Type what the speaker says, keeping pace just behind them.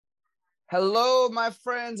Hello, my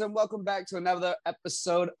friends, and welcome back to another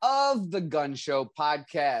episode of the Gunn Show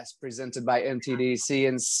podcast presented by MTD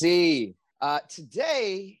CNC.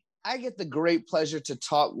 Today, I get the great pleasure to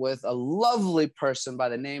talk with a lovely person by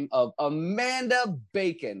the name of Amanda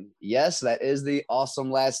Bakun. Yes, that is the awesome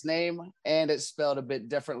last name, and it's spelled a bit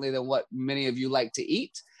differently than what many of you like to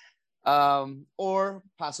eat or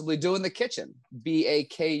possibly do in the kitchen,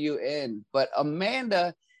 Bakun. But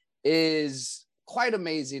Amanda is quite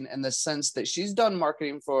amazing in the sense that she's done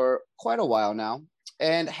marketing for quite a while now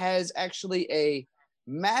and has actually a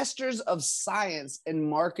master's of science in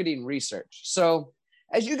marketing research. So,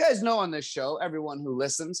 as you guys know on this show, everyone who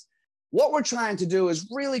listens, what we're trying to do is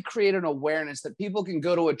really create an awareness that people can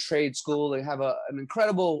go to a trade school and have an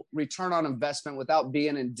incredible return on investment without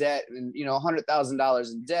being in debt and,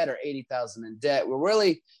 $100,000 in debt or 80,000 in debt. We're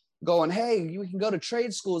really going, hey, you can go to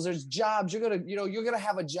trade schools. There's jobs. You're going to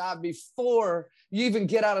have a job before you even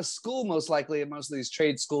get out of school, most likely, at most of these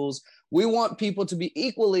trade schools. We want people to be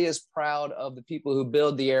equally as proud of the people who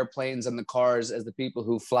build the airplanes and the cars as the people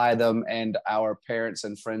who fly them and our parents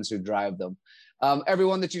and friends who drive them.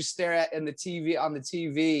 Everyone that you stare at on the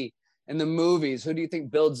TV, in the movies, who do you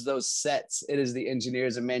think builds those sets? It is the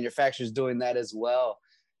engineers and manufacturers doing that as well.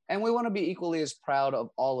 And we want to be equally as proud of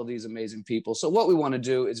all of these amazing people. So what we want to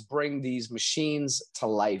do is bring these machines to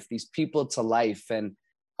life, these people to life. And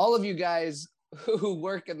all of you guys who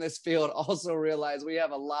work in this field also realize we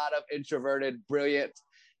have a lot of introverted, brilliant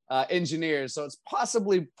engineers. So it's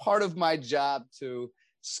possibly part of my job to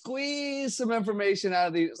squeeze some information out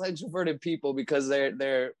of these introverted people because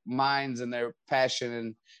their minds and their passion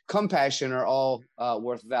and compassion are all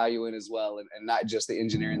worth valuing as well, and not just the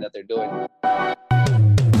engineering that they're doing.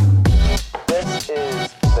 This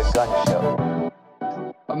is the Gunn Show.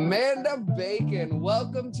 Amanda Bakun,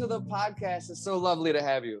 welcome to the podcast. It's so lovely to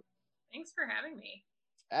have you. Thanks for having me.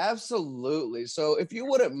 Absolutely. So if you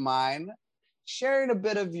wouldn't mind sharing a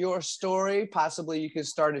bit of your story, possibly you could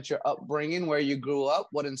start at your upbringing, where you grew up,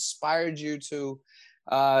 what inspired you to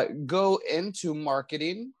go into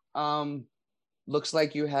marketing. Looks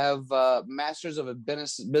like you have Masters of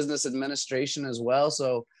Business Administration as well.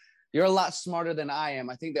 So you're a lot smarter than I am.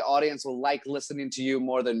 I think the audience will like listening to you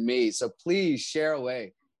more than me. So please share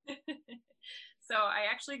away. So I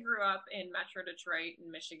actually grew up in Metro Detroit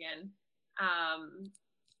in Michigan.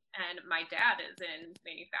 And my dad is in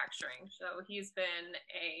manufacturing. So he's been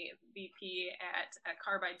a VP at a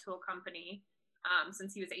carbide tool company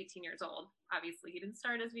since he was 18 years old. Obviously, he didn't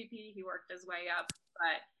start as VP. He worked his way up.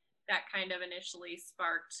 But that kind of initially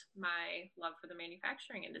sparked my love for the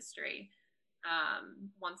manufacturing industry.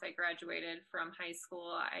 Once I graduated from high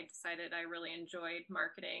school, I decided I really enjoyed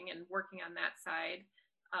marketing and working on that side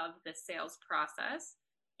of the sales process.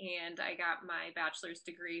 And I got my bachelor's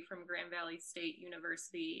degree from Grand Valley State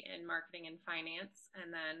University in marketing and finance,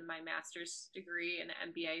 and then my master's degree and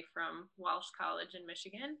MBA from Walsh College in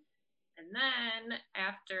Michigan. And then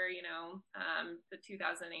after, the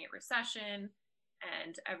 2008 recession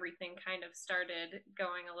and everything kind of started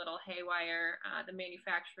going a little haywire, the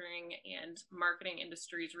manufacturing and marketing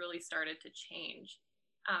industries really started to change.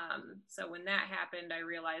 So when that happened, I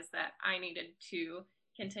realized that I needed to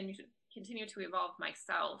continue to evolve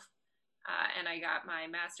myself. And I got my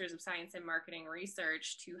Master's of Science in Marketing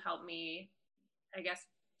Research to help me, I guess,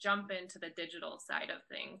 jump into the digital side of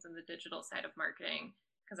things and the digital side of marketing,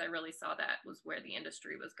 because I really saw that was where the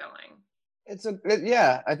industry was going.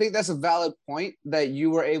 I think that's a valid point, that you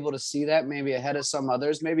were able to see that maybe ahead of some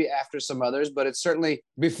others, maybe after some others, but it's certainly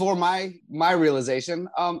before my realization.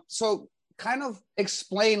 So kind of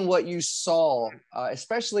explain what you saw,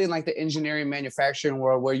 especially in like the engineering manufacturing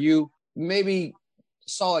world, where you maybe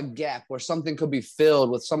saw a gap where something could be filled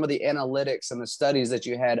with some of the analytics and the studies that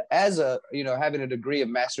you had as having a degree of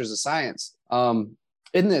Master's of Science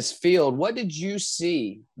in this field. What did you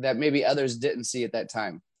see that maybe others didn't see at that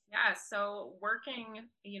time? Yeah, so working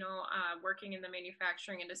in the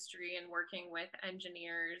manufacturing industry and working with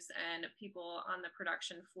engineers and people on the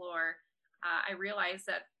production floor, I realized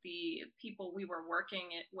that the people we were working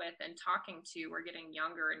with and talking to were getting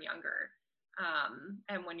younger and younger.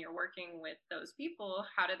 And when you're working with those people,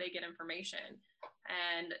 how do they get information?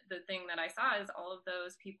 And the thing that I saw is all of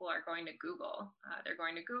those people are going to Google. They're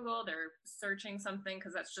going to Google, they're searching something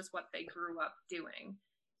because that's just what they grew up doing.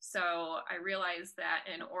 So I realized that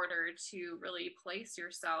in order to really place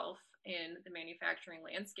yourself in the manufacturing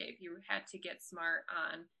landscape, you had to get smart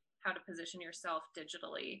on how to position yourself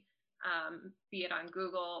digitally, be it on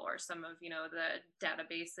Google or some of the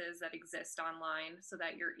databases that exist online, so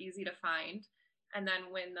that you're easy to find. And then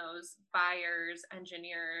when those buyers,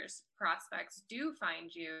 engineers, prospects do find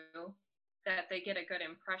you, that they get a good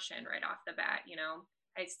impression right off the bat.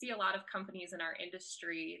 I see a lot of companies in our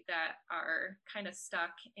industry that are kind of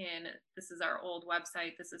stuck in, this is our old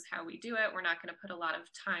website, this is how we do it, we're not going to put a lot of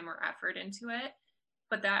time or effort into it.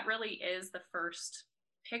 But that really is the first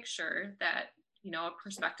picture that, a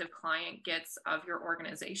prospective client gets of your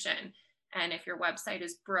organization. And if your website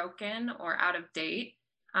is broken or out of date,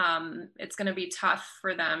 it's going to be tough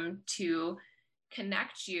for them to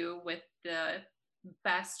connect you with the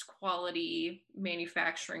best quality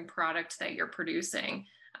manufacturing product that you're producing.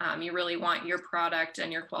 You really want your product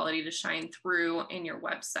and your quality to shine through in your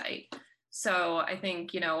website. So I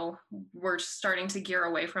think, we're starting to gear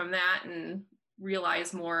away from that and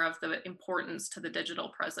realize more of the importance to the digital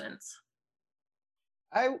presence.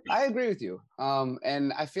 I agree with you.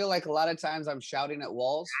 And I feel like a lot of times I'm shouting at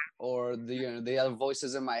walls or the other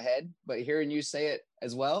voices in my head, but hearing you say it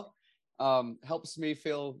as well helps me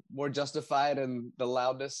feel more justified in the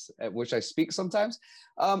loudness at which I speak sometimes.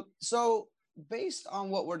 So based on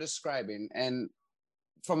what we're describing, and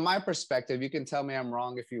from my perspective, you can tell me I'm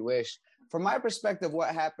wrong if you wish. From my perspective,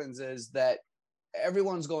 what happens is that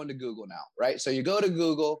everyone's going to Google now, right? So you go to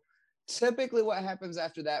Google. Typically what happens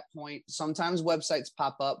after that point, sometimes websites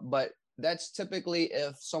pop up, but that's typically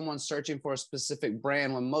if someone's searching for a specific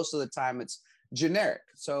brand, when most of the time it's generic.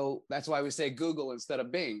 So that's why we say Google instead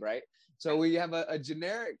of Bing, right? So we have a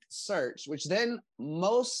generic search, which then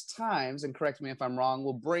most times, and correct me if I'm wrong,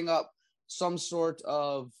 will bring up some sort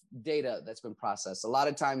of data that's been processed. A lot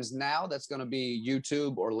of times now that's going to be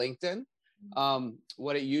YouTube or LinkedIn.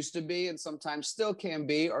 What it used to be, and sometimes still can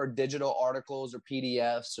be, are digital articles or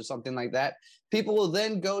PDFs or something like that. People will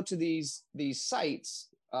then go to these sites,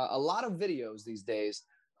 a lot of videos these days,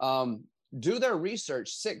 do their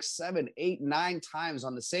research 6, 7, 8, 9 times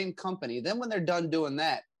on the same company. Then when they're done doing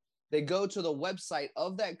that, they go to the website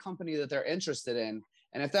of that company that they're interested in.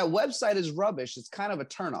 And if that website is rubbish, it's kind of a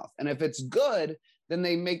turnoff. And if it's good, then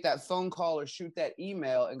they make that phone call or shoot that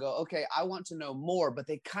email and go, okay, I want to know more. But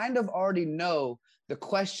they kind of already know the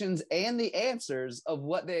questions and the answers of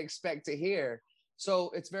what they expect to hear. So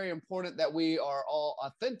it's very important that we are all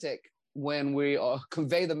authentic when we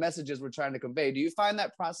convey the messages we're trying to convey. Do you find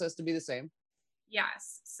that process to be the same?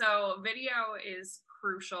 Yes. So video is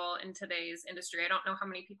crucial in today's industry. I don't know how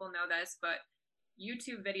many people know this, but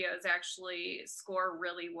YouTube videos actually score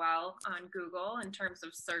really well on Google in terms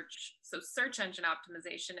of search. So search engine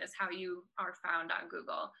optimization is how you are found on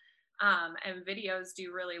Google. And videos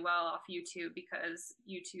do really well off YouTube because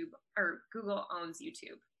Google owns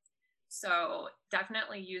YouTube. So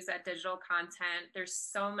definitely use that digital content. There's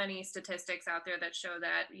so many statistics out there that show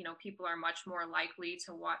that, people are much more likely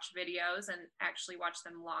to watch videos and actually watch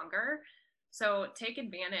them longer. So take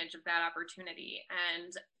advantage of that opportunity.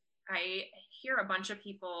 And I hear a bunch of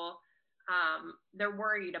people, they're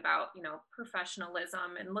worried about,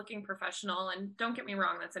 professionalism and looking professional. And don't get me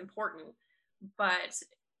wrong, that's important. But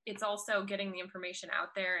it's also getting the information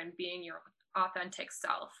out there and being your authentic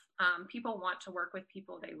self. People want to work with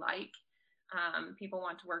people they like. People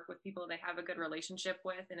want to work with people they have a good relationship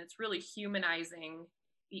with. And it's really humanizing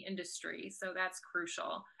the industry. So that's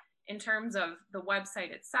crucial. In terms of the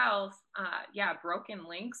website itself, broken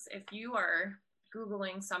links. If you are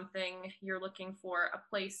Googling something, you're looking for a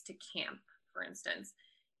place to camp, for instance.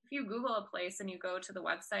 If you Google a place and you go to the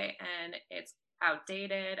website and it's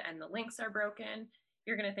outdated and the links are broken,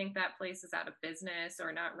 you're going to think that place is out of business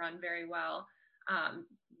or not run very well.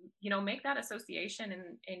 Make that association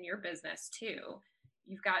in your business too.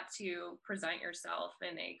 You've got to present yourself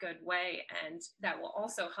in a good way, and that will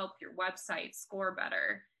also help your website score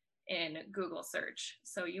better in Google search.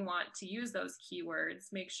 So you want to use those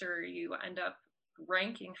keywords, make sure you end up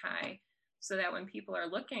ranking high so that when people are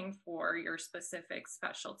looking for your specific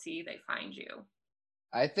specialty, they find you.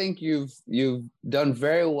 I think you've done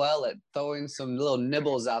very well at throwing some little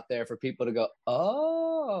nibbles out there for people to go,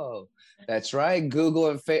 oh, that's right. Google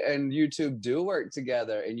and YouTube do work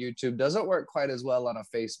together, and YouTube doesn't work quite as well on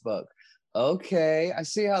a Facebook. Okay, I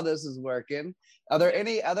see how this is working. Are there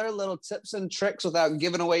any other little tips and tricks without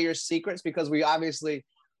giving away your secrets? Because we obviously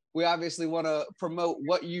want to promote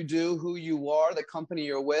what you do, who you are, the company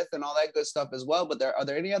you're with, and all that good stuff as well. But are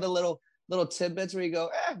there any other little tidbits where you go,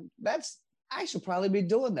 I should probably be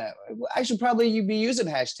doing that. I should probably be using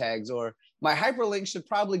hashtags, or my hyperlink should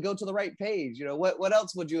probably go to the right page. What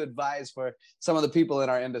else would you advise for some of the people in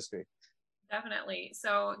our industry? Definitely.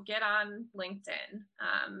 So get on LinkedIn,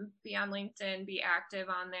 be on LinkedIn, be active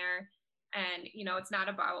on there. And, it's not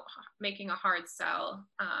about making a hard sell.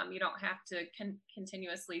 You don't have to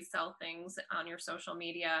continuously sell things on your social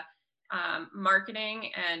media.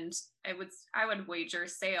 Marketing and I would wager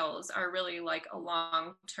sales are really like a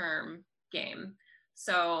long-term game.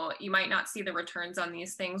 So you might not see the returns on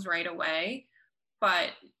these things right away, but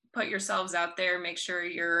put yourselves out there, make sure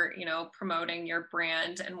you're, promoting your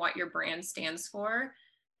brand and what your brand stands for,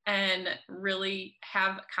 and really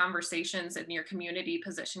have conversations in your community,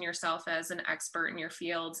 position yourself as an expert in your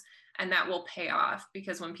fields, and that will pay off,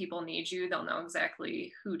 because when people need you, they'll know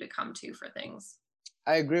exactly who to come to for things.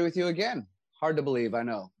 I agree with you again. Hard to believe, I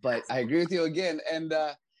know, but I agree with you again. And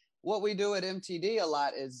what we do at MTD a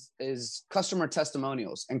lot is customer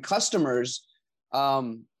testimonials, and customers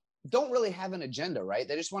don't really have an agenda, right?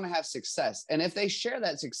 They just want to have success. And if they share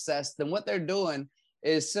that success, then what they're doing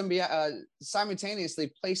is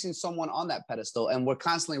simultaneously placing someone on that pedestal. And we're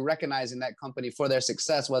constantly recognizing that company for their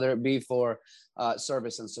success, whether it be for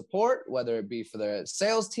service and support, whether it be for their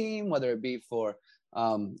sales team, whether it be for,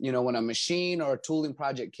 when a machine or a tooling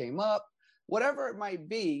project came up, whatever it might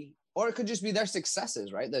be. Or it could just be their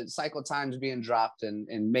successes, right? The cycle times being dropped and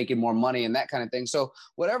making more money and that kind of thing. So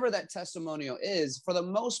whatever that testimonial is, for the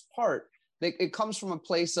most part, it comes from a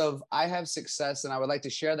place of, I have success and I would like to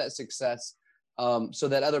share that success so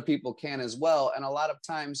that other people can as well. And a lot of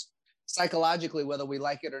times, psychologically, whether we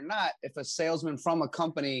like it or not, if a salesman from a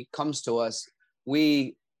company comes to us,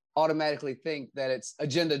 we automatically think that it's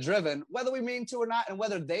agenda driven, whether we mean to or not, and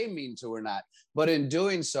whether they mean to or not. But in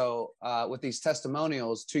doing so, with these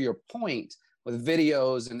testimonials, to your point, with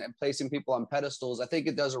videos and placing people on pedestals, I think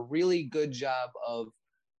it does a really good job of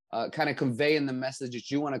kind of conveying the message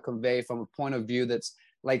that you want to convey from a point of view that's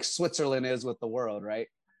like Switzerland is with the world, right?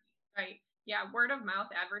 Right. Yeah. Word of mouth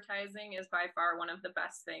advertising is by far one of the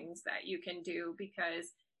best things that you can do,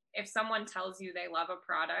 because if someone tells you they love a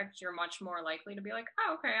product, you're much more likely to be like,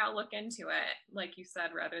 oh, okay, I'll look into it, like you said,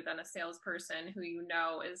 rather than a salesperson who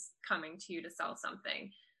is coming to you to sell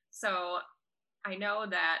something. So I know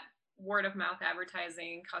that word of mouth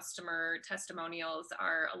advertising, customer testimonials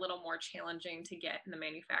are a little more challenging to get in the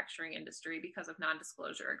manufacturing industry because of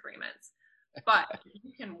non-disclosure agreements. But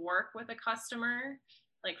you can work with a customer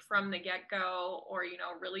like from the get-go, or,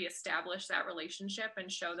 really establish that relationship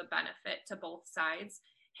and show the benefit to both sides.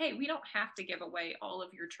 Hey, we don't have to give away all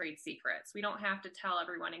of your trade secrets. We don't have to tell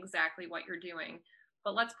everyone exactly what you're doing,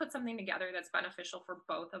 but let's put something together that's beneficial for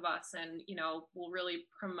both of us. And, we'll really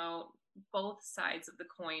promote both sides of the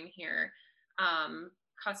coin here.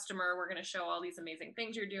 Customer, we're going to show all these amazing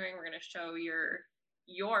things you're doing. We're going to show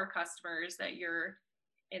your customers that you're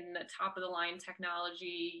in the top of the line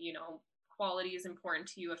technology, quality is important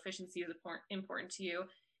to you, efficiency is important to you.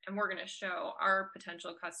 And we're going to show our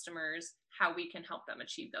potential customers how we can help them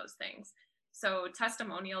achieve those things. So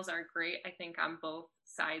testimonials are great, I think, on both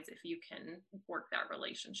sides if you can work that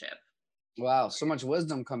relationship. Wow, so much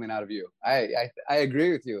wisdom coming out of you. I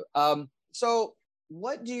agree with you. So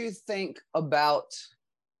what do you think about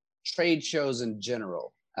trade shows in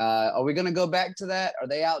general? Are we going to go back to that? Are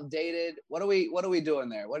they outdated? What are we doing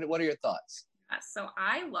there? What are your thoughts? So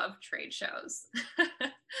I love trade shows.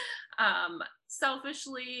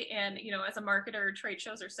 Selfishly, and as a marketer, trade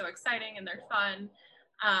shows are so exciting and they're fun.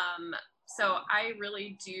 So I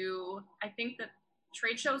really do. I think that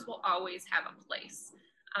trade shows will always have a place.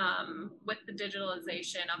 With the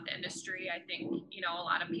digitalization of the industry, I think a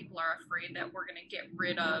lot of people are afraid that we're going to get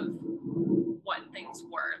rid of what things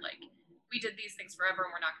were. Like, we did these things forever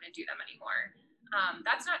and we're not going to do them anymore.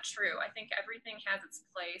 That's not true. I think everything has its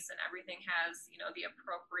place and everything has, the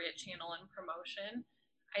appropriate channel and promotion.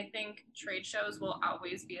 I think trade shows will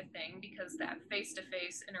always be a thing, because that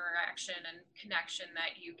face-to-face interaction and connection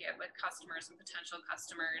that you get with customers and potential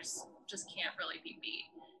customers just can't really be beat.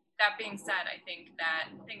 That being said, I think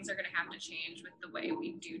that things are going to have to change with the way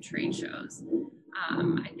we do trade shows.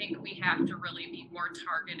 I think we have to really be more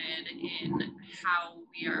targeted in how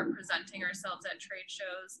we are presenting ourselves at trade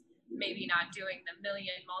shows. Maybe not doing the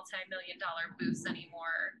multi-million dollar booths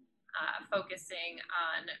anymore, focusing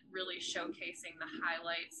on really showcasing the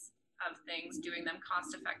highlights of things, doing them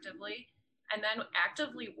cost effectively, and then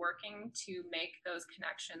actively working to make those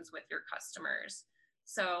connections with your customers.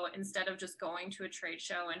 So instead of just going to a trade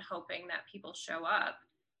show and hoping that people show up,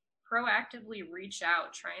 proactively reach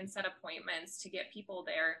out, try and set appointments to get people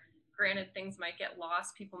there. Granted, things might get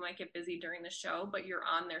lost, people might get busy during the show, but you're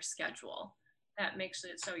on their schedule. That makes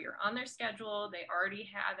it so you're on their schedule. They already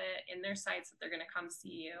have it in their sights that they're going to come see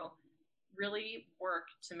you. Really work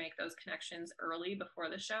to make those connections early before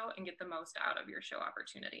the show and get the most out of your show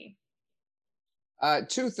opportunity.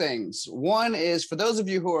 Two things. One is, for those of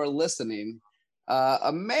you who are listening,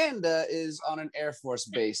 Amanda is on an Air Force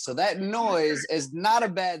base, so that noise is not a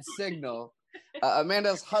bad signal.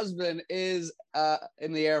 Amanda's husband is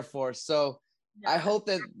in the Air Force, so I hope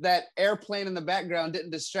that airplane in the background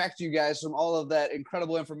didn't distract you guys from all of that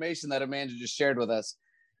incredible information that Amanda just shared with us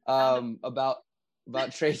about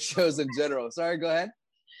trade shows in general. Sorry, go ahead.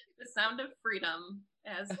 The sound of freedom,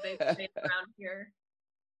 as they say around here.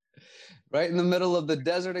 Right in the middle of the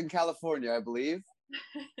desert in California, I believe.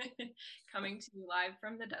 Coming to you live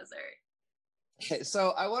from the desert. Okay,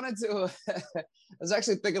 so I wanted to, I was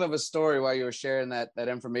actually thinking of a story while you were sharing that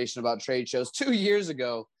information about trade shows 2 years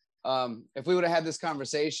ago. If we would have had this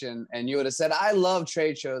conversation and you would have said, I love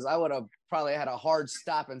trade shows, I would have probably had a hard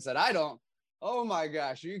stop and said, I don't. Oh my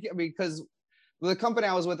gosh, because the company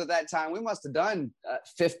I was with at that time, we must have done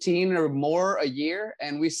 15 or more a year,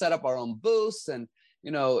 and we set up our own booths. And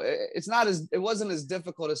it wasn't as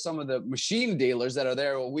difficult as some of the machine dealers that are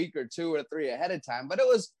there a week or 2 or 3 ahead of time, but it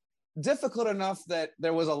was difficult enough that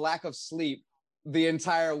there was a lack of sleep the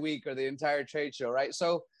entire week or the entire trade show, right?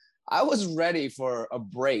 So I was ready for a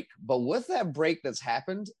break, but with that break that's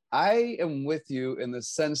happened, I am with you in the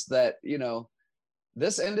sense that,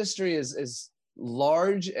 this industry is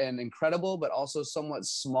large and incredible, but also somewhat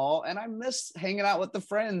small. And I miss hanging out with the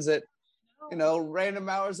friends at, random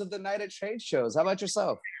hours of the night at trade shows. How about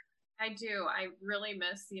yourself? I do. I really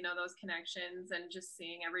miss, those connections and just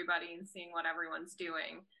seeing everybody and seeing what everyone's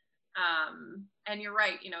doing. And you're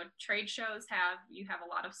right, trade shows you have a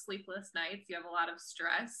lot of sleepless nights, you have a lot of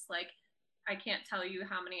stress. Like, I can't tell you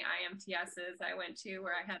how many IMTSs I went to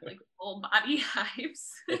where I had like full body hives.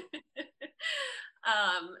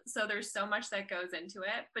 So there's so much that goes into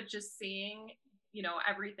it, but just seeing,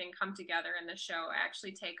 everything come together in the show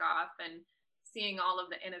actually take off, and seeing all of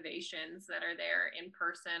the innovations that are there in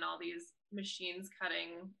person, all these machines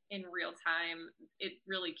cutting in real time, it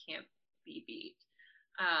really can't be beat.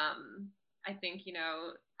 I think,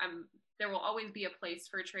 there will always be a place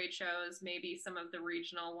for trade shows. Maybe some of the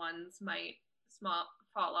regional ones might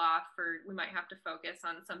fall off, or we might have to focus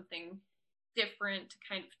on something different to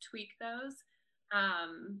kind of tweak those.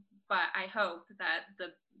 But I hope that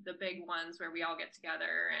the big ones where we all get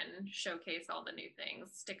together and showcase all the new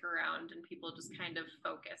things stick around, and people just kind of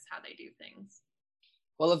focus how they do things.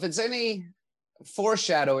 Well, if it's any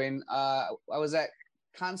foreshadowing, I was at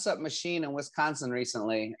Concept Machine in Wisconsin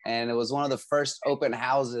recently, and it was one of the first open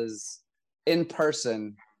houses in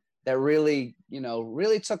person that really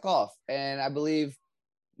took off. And I believe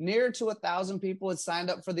near to 1,000 people had signed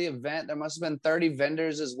up for the event. There must have been 30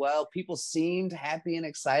 vendors as well. People seemed happy and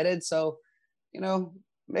excited. So,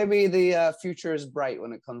 maybe the future is bright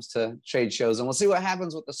when it comes to trade shows, and we'll see what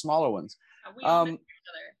happens with the smaller ones. We all know each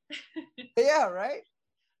other. Yeah, right.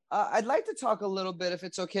 I'd like to talk a little bit, if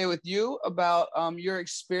it's okay with you, about your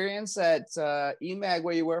experience at EMAG,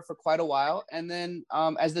 where you were for quite a while, and then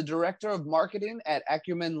as the director of marketing at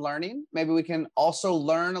Acumen Learning. Maybe we can also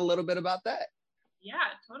learn a little bit about that.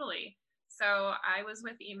 Yeah, totally. So I was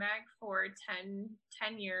with EMAG for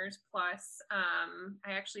 10 years plus.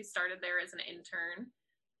 I actually started there as an intern.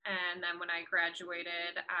 And then when I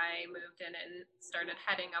graduated, I moved in and started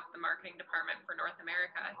heading up the marketing department for North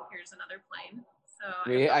America. Here's another plane. So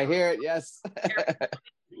I hear it, yes.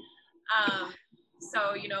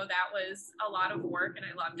 So, that was a lot of work, and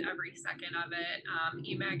I loved every second of it.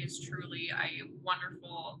 EMAG is truly a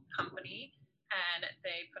wonderful company, and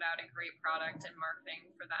they put out a great product, and marketing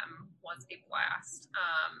for them was a blast.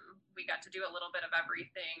 We got to do a little bit of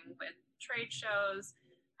everything with trade shows.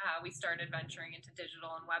 We started venturing into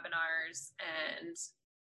digital and webinars, and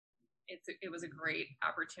it was a great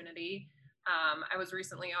opportunity. I was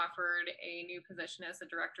recently offered a new position as the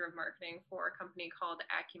director of marketing for a company called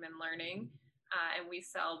Acumen Learning, and we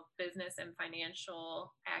sell business and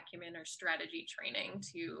financial acumen or strategy training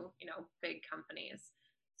to big companies.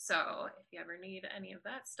 So if you ever need any of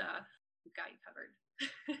that stuff, we've got you covered.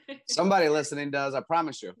 Somebody listening does, I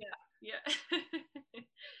promise you. Yeah.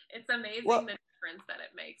 It's amazing the difference that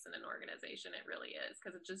it makes in an organization. It really is,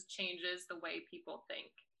 because it just changes the way people think.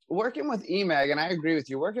 Working with EMAG, and I agree with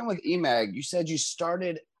you, working with EMAG, you said you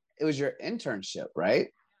started, it was your internship, right?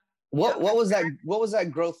 What was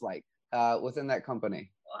that growth like within that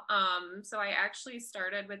company? So I actually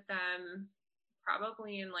started with them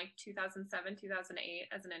probably in like 2007, 2008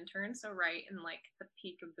 as an intern. So right in like the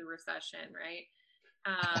peak of the recession, right?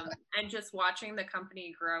 And just watching the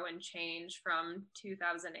company grow and change from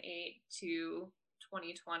 2008 to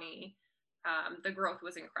 2020, the growth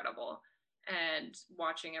was incredible. And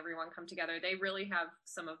watching everyone come together, they really have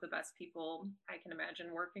some of the best people I can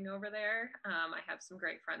imagine working over there. I have some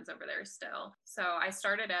great friends over there still. So I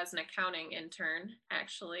started as an accounting intern,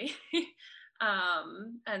 actually.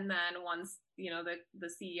 And then once, the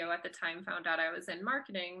CEO at the time found out I was in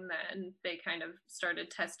marketing, then they kind of started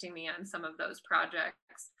testing me on some of those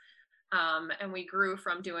projects. And we grew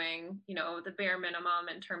from doing, the bare minimum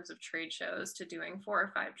in terms of trade shows to doing 4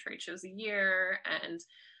 or 5 trade shows a year. And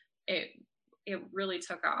it really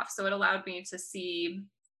took off. So it allowed me to see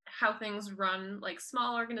how things run, like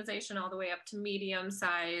small organization all the way up to medium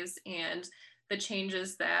size, and the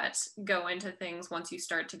changes that go into things once you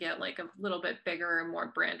start to get like a little bit bigger and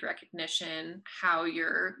more brand recognition, how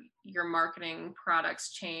your marketing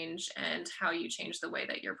products change and how you change the way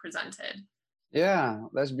that you're presented. Yeah,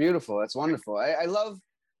 that's beautiful. That's wonderful. I love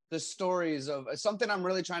the stories of something I'm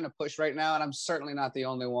really trying to push right now, and I'm certainly not the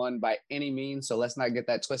only one by any means, so let's not get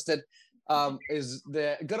that twisted, is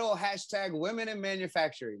the good old hashtag women in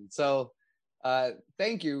manufacturing. So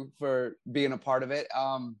thank you for being a part of it.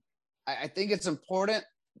 I think it's important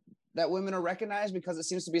that women are recognized because it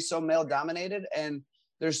seems to be so male dominated, and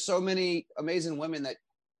there's so many amazing women that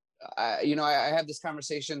I have this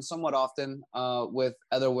conversation somewhat often with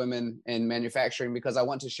other women in manufacturing because I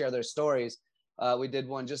want to share their stories. We did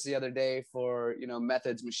one just the other day for,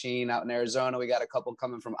 Methods Machine out in Arizona. We got a couple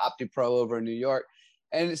coming from OptiPro over in New York.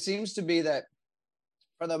 And it seems to be that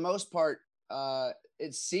for the most part,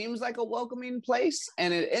 it seems like a welcoming place,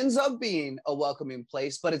 and it ends up being a welcoming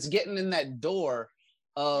place, but it's getting in that door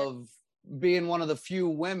of being one of the few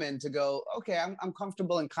women to go, okay, I'm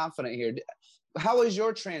comfortable and confident here. How was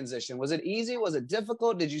your transition? Was it easy? Was it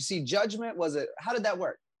difficult? Did you see judgment? How did that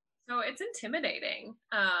work? So it's intimidating.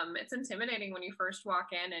 It's intimidating when you first walk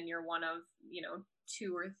in and you're one of,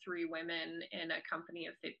 2 or 3 women in a company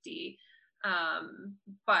of 50.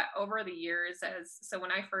 But over the years, so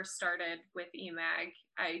when I first started with EMAG,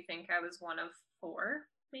 I think I was one of 4,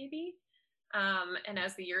 maybe. And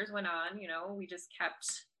as the years went on, we just kept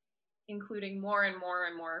including more and more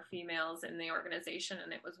and more females in the organization,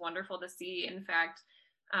 and it was wonderful to see. In fact,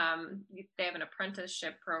 they have an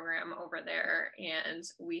apprenticeship program over there, and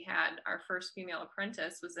we had our first female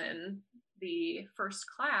apprentice was in the first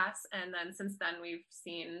class, and then since then we've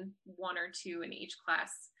seen 1 or 2 in each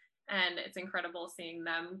class, and it's incredible seeing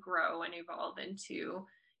them grow and evolve into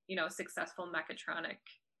successful mechatronic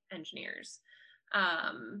engineers.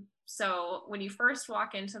 So when you first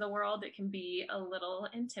walk into the world, it can be a little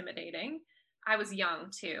intimidating. I was young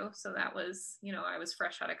too, so that was, I was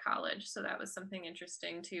fresh out of college, so that was something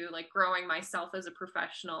interesting too, like growing myself as a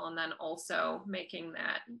professional and then also making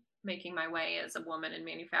my way as a woman in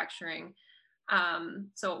manufacturing.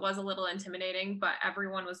 So it was a little intimidating, but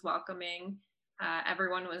everyone was welcoming.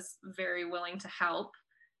 Everyone was very willing to help.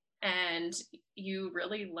 And you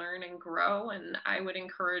really learn and grow. And I would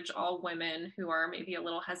encourage all women who are maybe a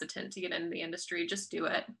little hesitant to get into the industry, just do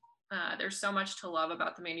it. There's so much to love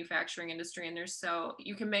about the manufacturing industry, and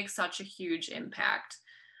you can make such a huge impact.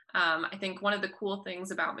 I think one of the cool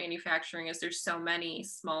things about manufacturing is there's so many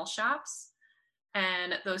small shops,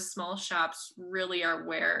 and those small shops really are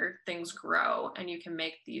where things grow and you can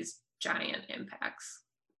make these giant impacts.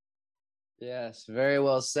 Yes, very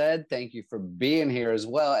well said. Thank you for being here as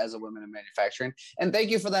well as a woman in manufacturing. And thank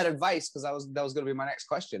you for that advice, because that was going to be my next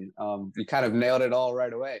question. You kind of nailed it all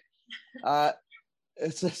right away.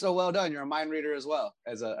 It's so well done. You're a mind reader as well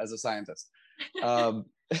as a scientist.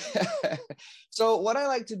 So what I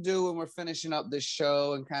like to do when we're finishing up this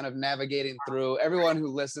show and kind of navigating through, everyone who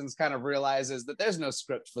listens kind of realizes that there's no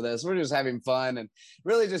script for this. We're just having fun and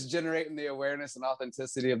really just generating the awareness and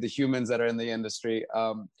authenticity of the humans that are in the industry.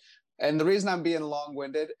 And the reason I'm being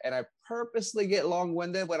long-winded, and I purposely get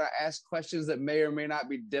long-winded when I ask questions that may or may not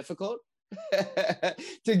be difficult to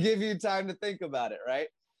give you time to think about it, right?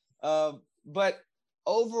 But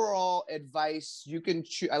overall advice, you can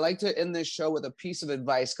choose. I like to end this show with a piece of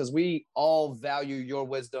advice because we all value your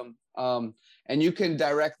wisdom. And you can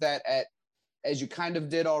direct that at, as you kind of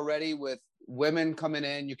did already with women coming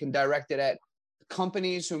in, you can direct it at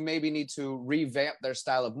companies who maybe need to revamp their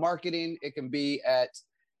style of marketing. It can be at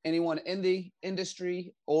anyone in the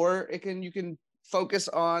industry, or you can focus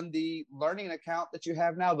on the learning account that you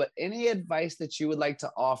have now. But any advice that you would like to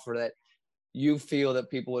offer that you feel that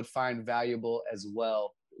people would find valuable as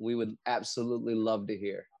well, we would absolutely love to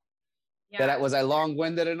hear. Yeah. Was I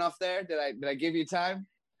long-winded enough there? Did I give you time?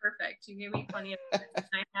 Perfect. You gave me plenty of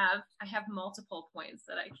time. I have multiple points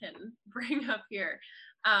that I can bring up here.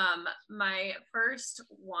 My first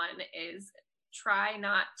one is try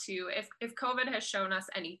not to, if COVID has shown us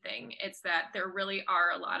anything, it's that there really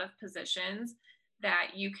are a lot of positions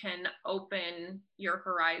that you can open your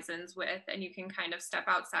horizons with, and you can kind of step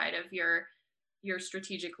outside of your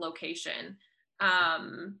strategic location.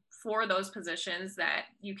 For those positions that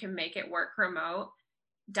you can make it work remote,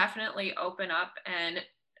 definitely open up and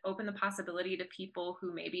open the possibility to people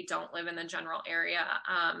who maybe don't live in the general area.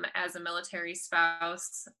 As a military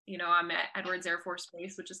spouse, I'm at Edwards Air Force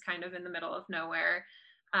Base, which is kind of in the middle of nowhere.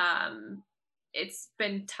 It's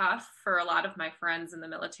been tough for a lot of my friends in the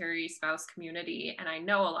military spouse community, and I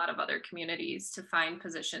know a lot of other communities, to find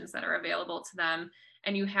positions that are available to them.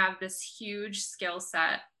 And you have this huge skill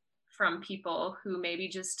set from people who maybe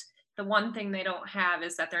just the one thing they don't have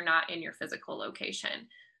is that they're not in your physical location.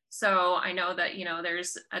 So I know that,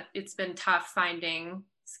 it's been tough finding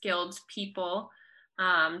skilled people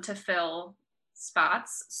to fill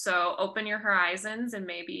spots. So open your horizons and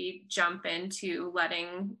maybe jump into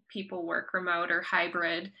letting people work remote or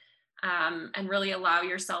hybrid, and really allow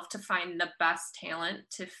yourself to find the best talent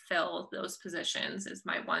to fill those positions is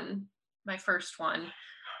my first one.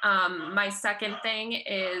 My second thing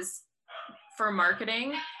is, for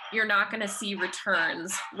marketing, you're not going to see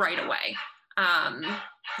returns right away.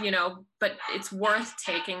 But it's worth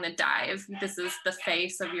taking the dive. This is the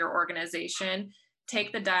face of your organization.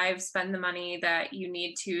 Take the dive, spend the money that you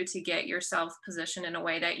need to get yourself positioned in a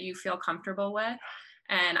way that you feel comfortable with.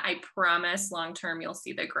 And I promise long-term, you'll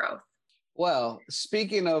see the growth. Well,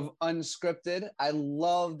 speaking of unscripted, I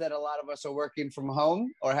love that a lot of us are working from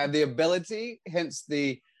home or have the ability, hence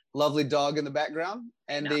the lovely dog in the background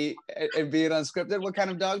and being unscripted. What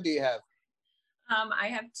kind of dog do you have? I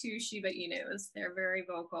have 2 Shiba Inus. They're very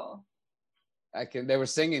vocal. They were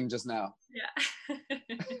singing just now.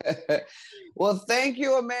 Yeah. Well, thank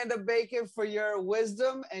you, Amanda Bakun, for your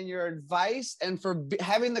wisdom and your advice, and for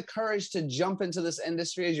having the courage to jump into this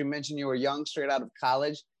industry. As you mentioned, you were young, straight out of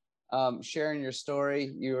college, sharing your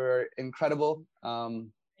story. You were incredible.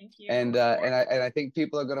 Thank you. And I think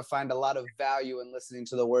people are going to find a lot of value in listening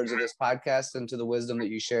to the words of this podcast and to the wisdom that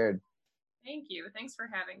you shared. Thank you. Thanks for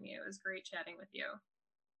having me. It was great chatting with you.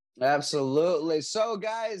 Absolutely. So,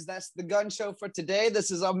 guys, that's the Gunn Show for today. This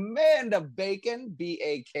is Amanda Bakun,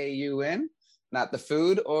 Bakun, not the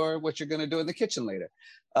food or what you're going to do in the kitchen later.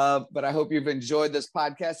 But I hope you've enjoyed this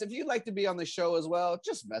podcast. If you'd like to be on the show as well,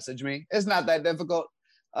 just message me. It's not that difficult.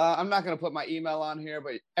 I'm not going to put my email on here,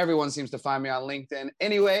 but everyone seems to find me on LinkedIn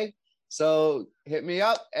anyway. So hit me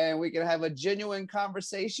up and we can have a genuine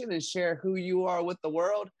conversation and share who you are with the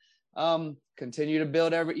world. Continue to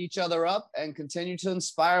build each other up and continue to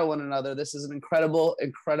inspire one another. This is an incredible,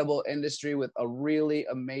 incredible industry with a really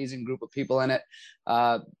amazing group of people in it.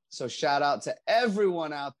 So shout out to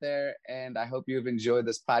everyone out there. And I hope you've enjoyed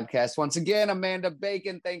this podcast. Once again, Amanda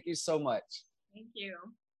Bakun, thank you so much. Thank you.